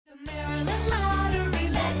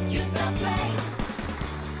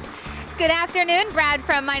Good afternoon, Brad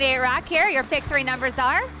from Midday Rock here. Your pick three numbers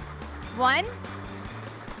are 1,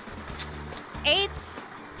 8,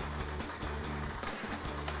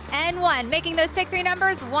 and 1. Making those pick three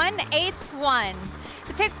numbers 1, 8, 1.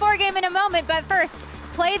 The pick four game in a moment, but first,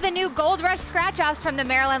 play the new Gold Rush scratch-offs from the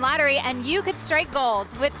Maryland Lottery and you could strike gold.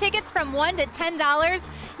 With tickets from $1 to $10,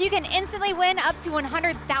 you can instantly win up to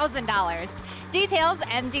 $100,000. Details,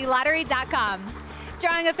 mdlottery.com.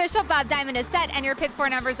 Drawing official, Bob Diamond is set, and your pick four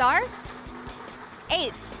numbers are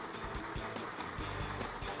 8,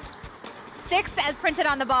 6 as printed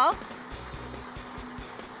on the ball,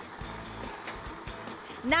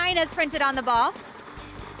 9 as printed on the ball,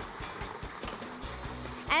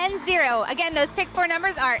 and 0. Again, those pick four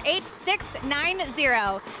numbers are 8, 6, 9,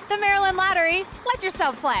 0. The Maryland Lottery, let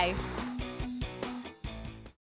yourself play.